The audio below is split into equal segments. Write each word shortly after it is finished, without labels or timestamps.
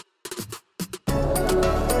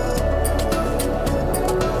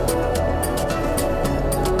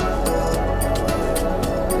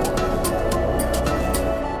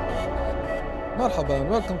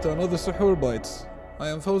welcome to another Suhoor Bites. I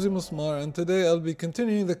am Fawzi Musmar, and today I'll be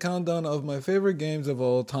continuing the countdown of my favorite games of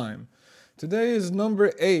all time. Today is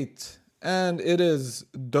number 8, and it is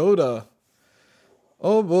Dota.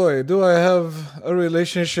 Oh boy, do I have a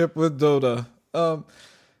relationship with Dota.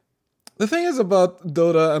 The thing is about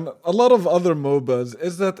Dota and a lot of other MOBAs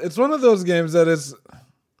is that it's one of those games that is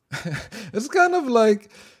it's kind of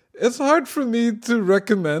like it's hard for me to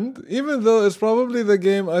recommend, even though it's probably the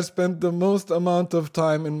game I spent the most amount of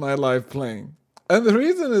time in my life playing. And the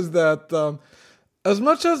reason is that as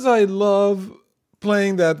much as I love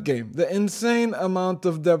playing that game, the insane amount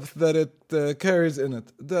of depth that it carries in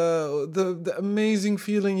it, the amazing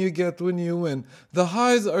feeling you get when you win, the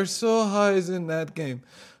highs are so highs in that game,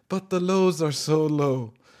 but the lows are so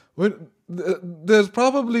low. There's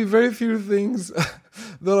probably very few things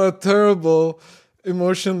that are terrible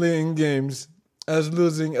emotionally in games as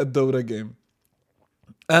losing a Dota game.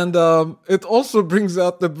 And it also brings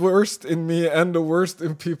out the worst in me and the worst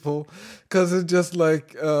in people, because it's just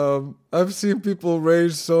like I've seen people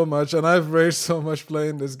rage so much, and I've raged so much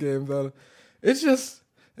playing this game that it's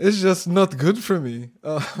just not good for me.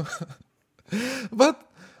 But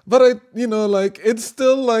I it's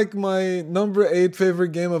still like my number 8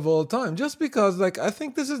 favorite game of all time, just because I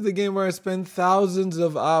think this is the game where I spend thousands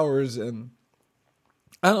of hours in.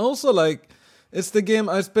 And also, it's the game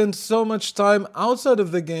I spend so much time outside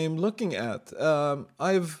of the game looking at.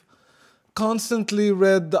 I've constantly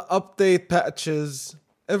read the update patches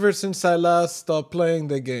ever since I last stopped playing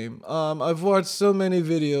the game. I've watched so many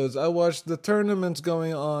videos. I watched the tournaments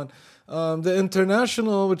going on. The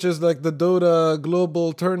international, which is like the Dota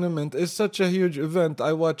global tournament, is such a huge event.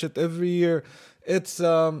 I watch it every year. It's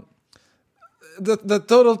the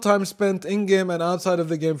total time spent in game and outside of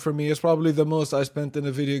the game for me is probably the most I spent in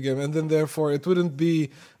a video game, and then therefore it wouldn't be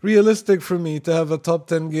realistic for me to have a top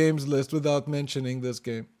 10 games list without mentioning this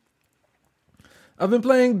game. I've been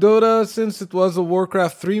playing Dota since it was a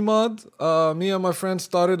Warcraft 3 mod. Me and my friends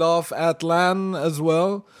started off at LAN as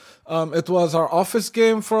well. It was our office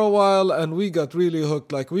game for a while, and we got really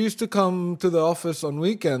hooked. We used to come to the office on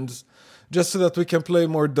weekends just so that we can play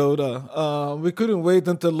more Dota. We couldn't wait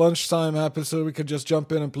until lunchtime happened so we could just jump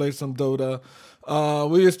in and play some Dota.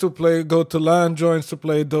 We used to go to LAN joins to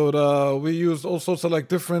play Dota. We used all sorts of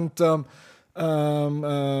different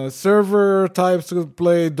server types to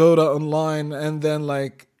play Dota online. And then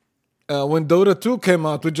when Dota 2 came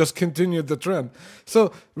out, we just continued the trend.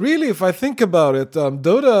 So really, if I think about it,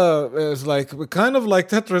 Dota is kind of like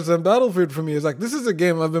Tetris and Battlefield for me. It's this is a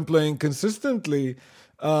game I've been playing consistently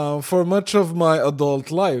for much of my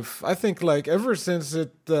adult life. I think ever since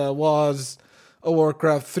it was a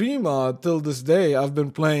Warcraft 3 mod till this day, I've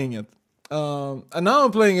been playing it. And now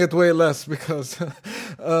I'm playing it way less because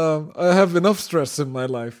I have enough stress in my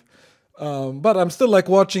life. But I'm still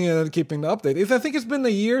watching it and keeping the update. I think it's been a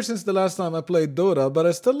year since the last time I played Dota, but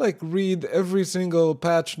I still read every single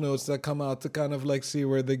patch notes that come out to kind of see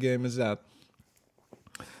where the game is at.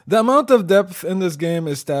 The amount of depth in this game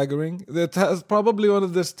is staggering. It has probably one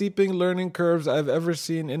of the steeping learning curves I've ever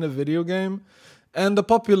seen in a video game. And the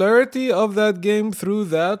popularity of that game through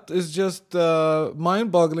that is just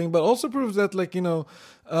mind-boggling, but also proves that,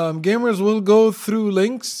 gamers will go through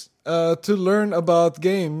links to learn about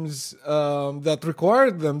games that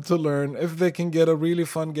required them to learn if they can get a really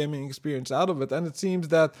fun gaming experience out of it. And it seems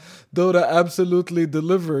that Dota absolutely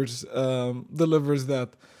delivers that.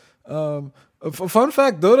 Fun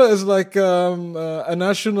fact, Dota is a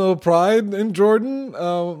national pride in Jordan.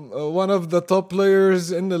 One of the top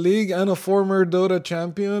players in the league and a former Dota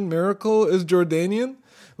champion, Miracle, is Jordanian.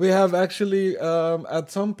 We have actually,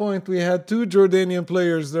 at some point, we had 2 Jordanian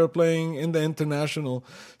players that are playing in the international.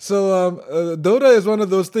 So Dota is one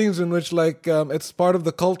of those things in which it's part of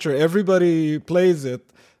the culture. Everybody plays it.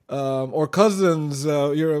 Or cousins,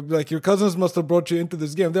 your cousins must have brought you into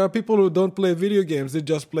this game. There are people who don't play video games; they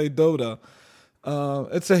just play Dota.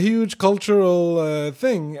 It's a huge cultural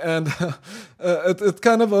thing, and it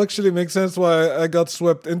kind of actually makes sense why I got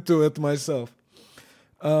swept into it myself.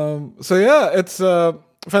 So yeah, it's a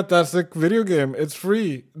fantastic video game. It's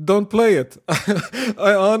free. Don't play it.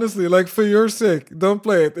 I honestly, for your sake, don't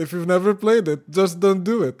play it. If you've never played it, just don't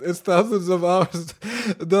do it. It's thousands of hours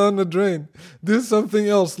down the drain. Do something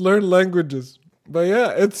else. Learn languages. But yeah,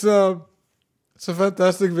 it's a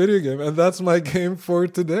fantastic video game, and that's my game for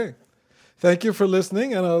today. Thank you for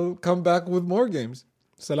listening, and I'll come back with more games.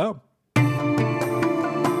 Salam.